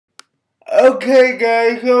Okay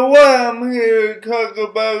guys, so what I'm here to talk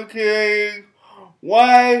about today is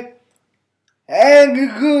why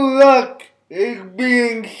Andrew Luck is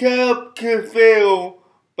being set up to fail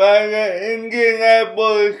by the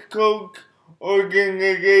Indianapolis Colts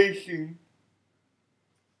organization.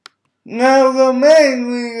 Now the main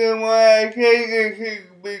reason why I say this is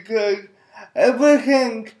because ever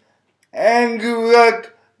since Andrew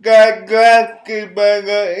Luck got drafted by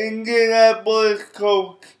the Indianapolis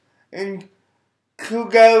Colts in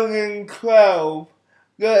 2012,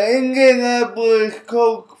 the Indianapolis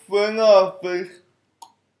Colts front office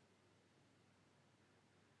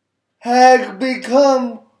has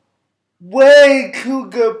become way too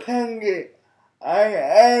dependent on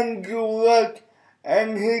Andrew Luck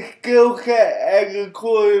and his skill set as a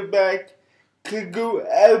quarterback to do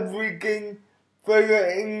everything for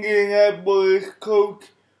the Indianapolis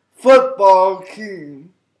Colts football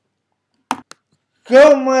team.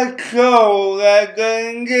 So much so that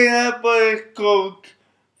the Indianapolis Colts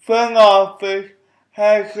front office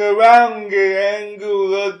has surrounded Andrew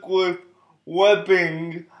Luck with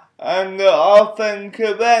weapons on the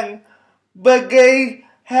offensive end, but they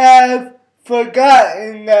have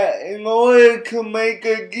forgotten that in order to make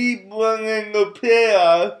a deep run in the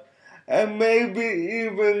playoffs and maybe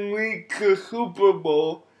even reach the Super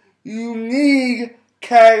Bowl, you need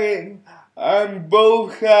talent on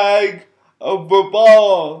both sides of the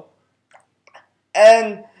ball.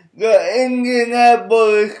 And the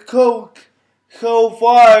Indianapolis Colts so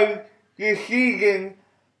far this season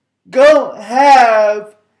don't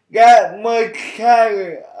have that much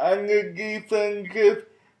talent on the defensive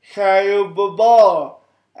side of the ball.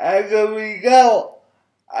 As a result,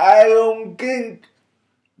 I don't think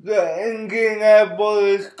the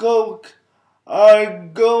Indianapolis Colts are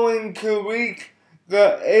going to reach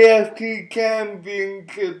the AFC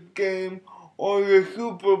Championship game or the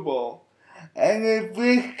Super Bowl. And if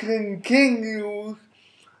this continues,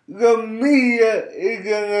 the media is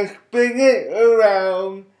gonna spin it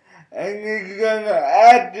around and is gonna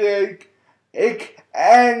act like it's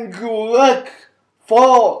Andrew Luck's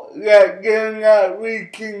fault that they're not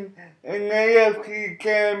reaching an AFC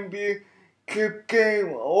Championship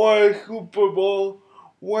game or a Super Bowl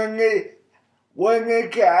when it's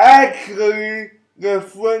actually the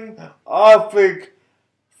front office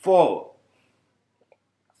fault.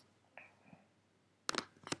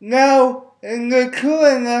 Now, in the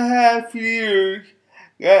 2.5 years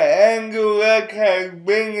that Andrew Luck has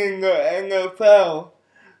been in the NFL,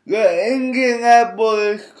 the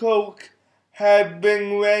Indianapolis Colts have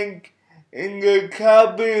been ranked in the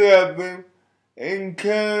top 11 in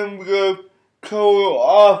terms of total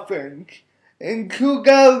offense. In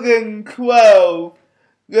 2012,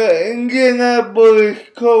 the Indianapolis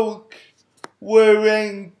Colts were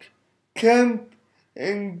ranked 10th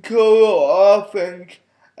in total offense,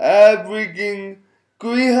 averaging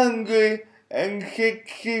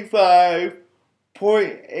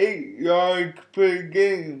 365.8 yards per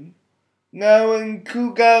game. Now in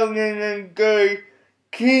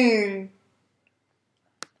 2013,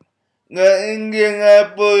 the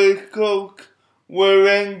Indianapolis Colts were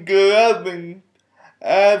ranked 11th,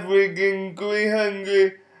 averaging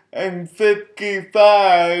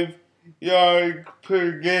 355 yards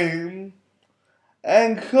per game.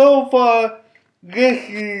 And so far this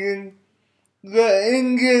season, the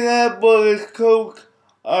Indianapolis Colts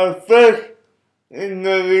are first in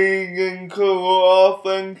the league in total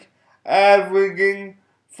offense, averaging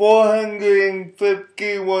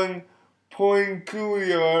 451.2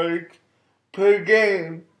 yards per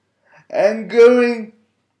game. And during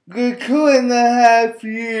the 2.5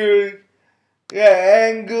 years that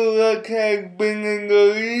Andrew Luck has been in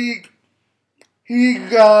the league, he's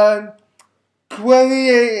gone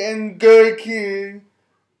 28-13.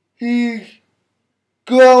 He's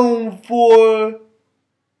thrown for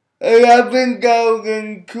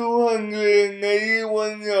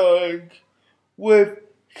 11,281 yards with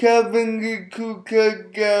 72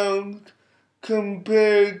 touchdowns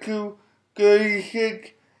compared to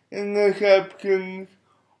 36 interceptions,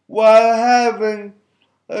 while having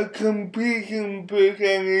a completion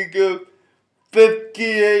percentage of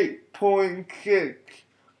 58.6.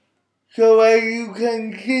 So as you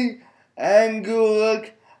can see, Andrew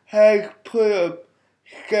Luck has put up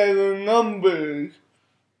stellar numbers.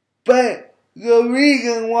 But the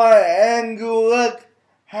reason why Andrew Luck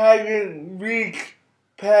hasn't reached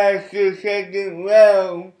past the second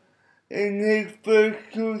round in his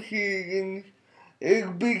first 2 seasons is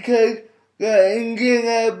because the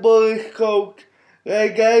Indianapolis Colts,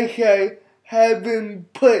 like I said,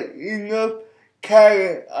 haven't put enough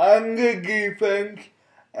talent on the defense,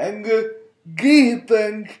 and the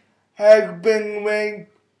defense has been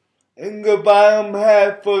ranked in the bottom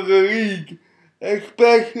half of the league,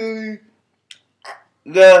 especially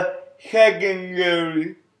the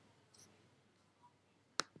secondary.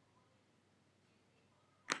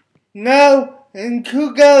 Now, in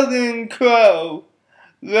 2012,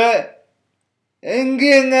 the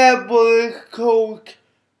Indianapolis Colts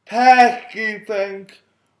pass defense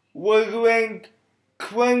was ranked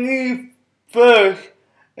 21st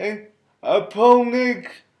in opponents'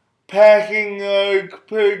 passing yards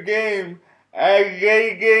per game, as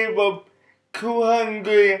they gave up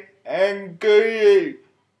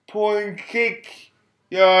 238.6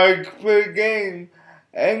 yards per game,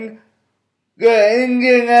 and the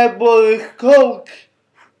Indianapolis Colts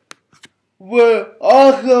were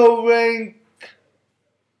also ranked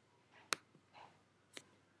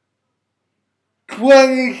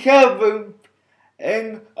 27th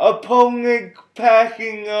in opponents'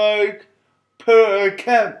 passing yards per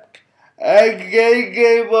attempt, as they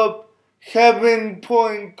gave up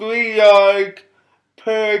 7.3 yards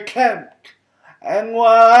per attempt. And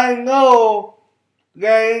while I know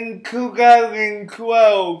that in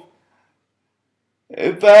 2012,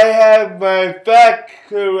 if I have my facts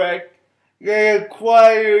correct, they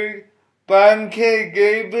acquired Vontae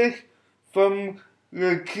Davis from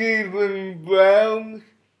the Cleveland Browns,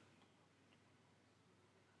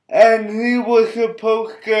 and he was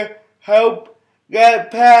supposed to help that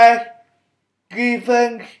pass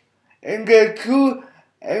defense in the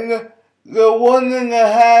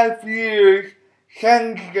 1.5 years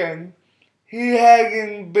since then. He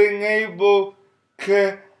hasn't been able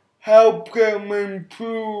to help them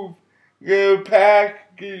improve their pass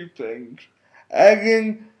defense. As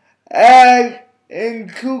in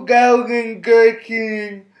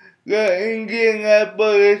 2013, the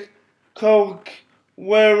Indianapolis Colts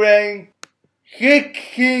were ranked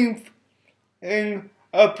 16th in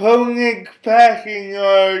opponents' passing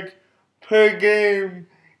yards per game,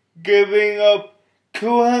 giving up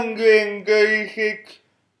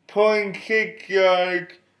 236.6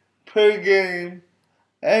 yards per game,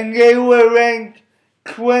 and they were ranked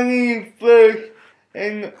 21st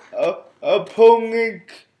in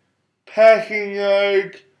opponents' passing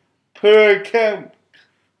yards per attempt,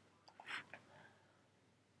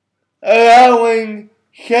 allowing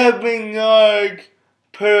 7 yards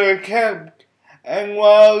per attempt. And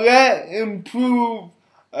while that improved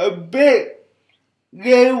a bit,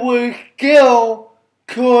 they were still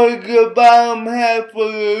towards the bottom half of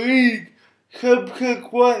the league.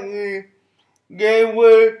 Subsequently, they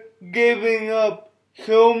were giving up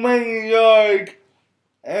so many yards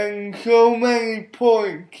and so many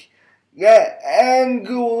points that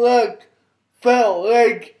Andrew Luck felt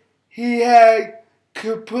like he had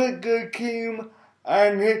to put the team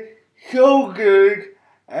on his shoulders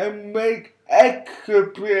and make extra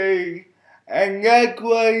plays, and that's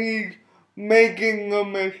why he's making the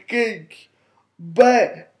mistakes.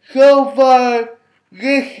 But so far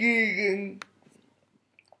this season,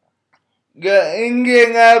 the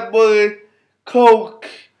Indianapolis Colts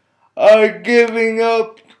are giving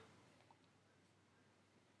up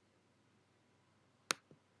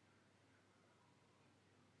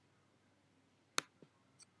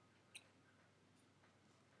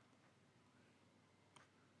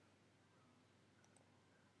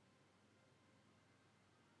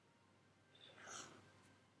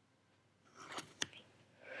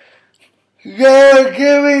they're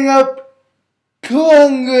giving up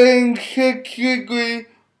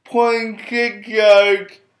 263.6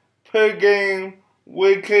 yards per game,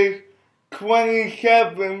 which is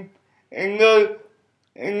 27th in the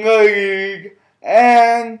league,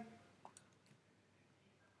 and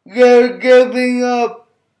they're giving up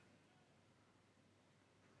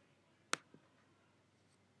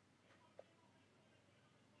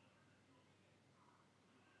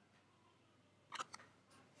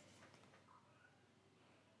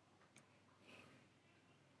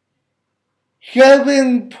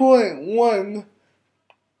 7.1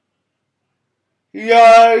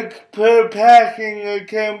 yards per passing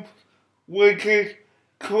attempt, which is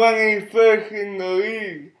 21st in the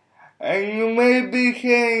league. And you may be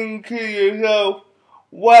saying to yourself,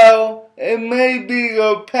 well, it may be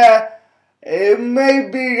it may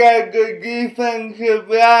be that the defensive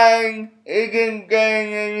line isn't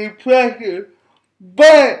getting any pressure,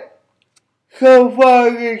 but so far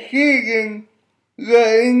this season,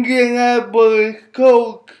 the Indianapolis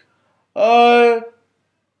Colts are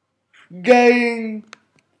getting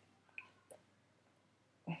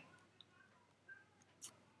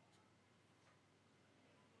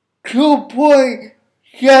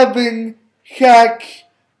 2.7 sacks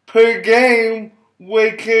per game,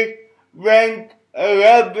 which is ranked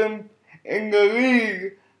 11th in the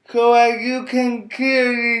league. So as you can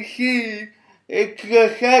clearly see, it's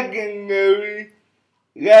the secondary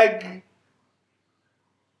that's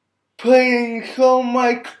putting so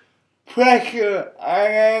much pressure on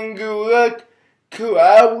Andrew Luck to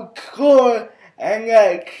outscore, and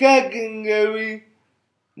that secondary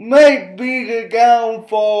might be the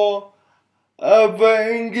downfall of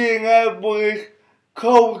the Indianapolis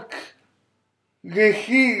Colts this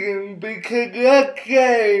season, because let's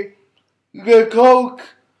say the Colts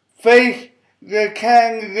face the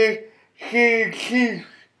Kansas City Chiefs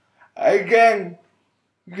again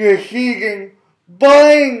this season.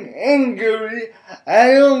 Barring injury,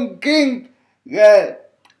 I don't think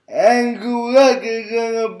that Andrew Luck is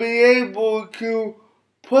going to be able to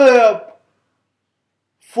put up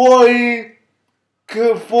 40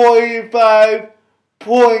 to 45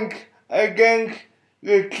 points against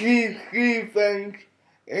the Chiefs defense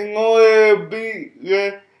in order to beat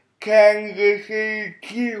the Kansas City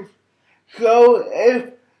Chiefs. So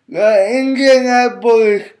if the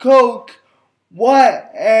Indianapolis Colts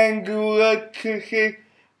want Andrew Luck to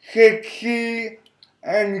succeed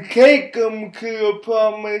and take them to the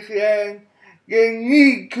promised land, they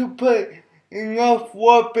need to put enough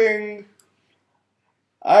weapons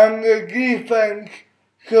on the defense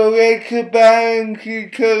so they can balance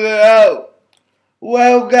each other out.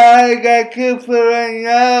 Well guys, that's it for right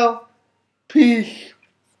now. Peace.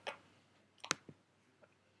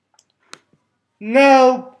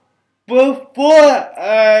 Now, before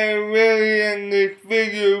I really end this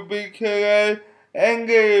video, because I ended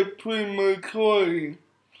it prematurely,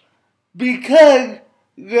 because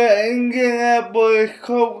the Indianapolis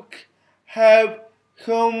Colts have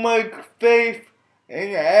so much faith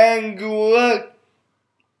in Andrew Luck,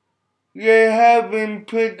 they haven't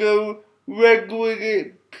put the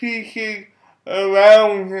requisite pieces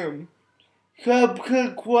around him.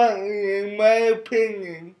 Subsequently, in my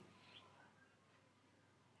opinion,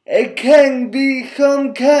 it can be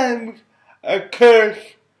sometimes a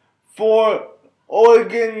curse for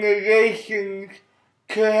organizations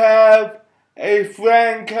to have a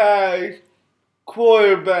franchise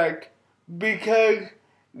quarterback because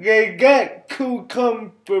they get too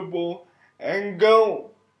comfortable and don't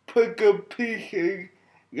put the pieces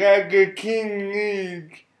that the team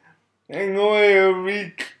needs in order to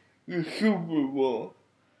reach the Super Bowl.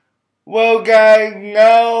 Well guys,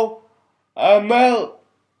 now I'm out.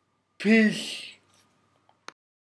 Peace.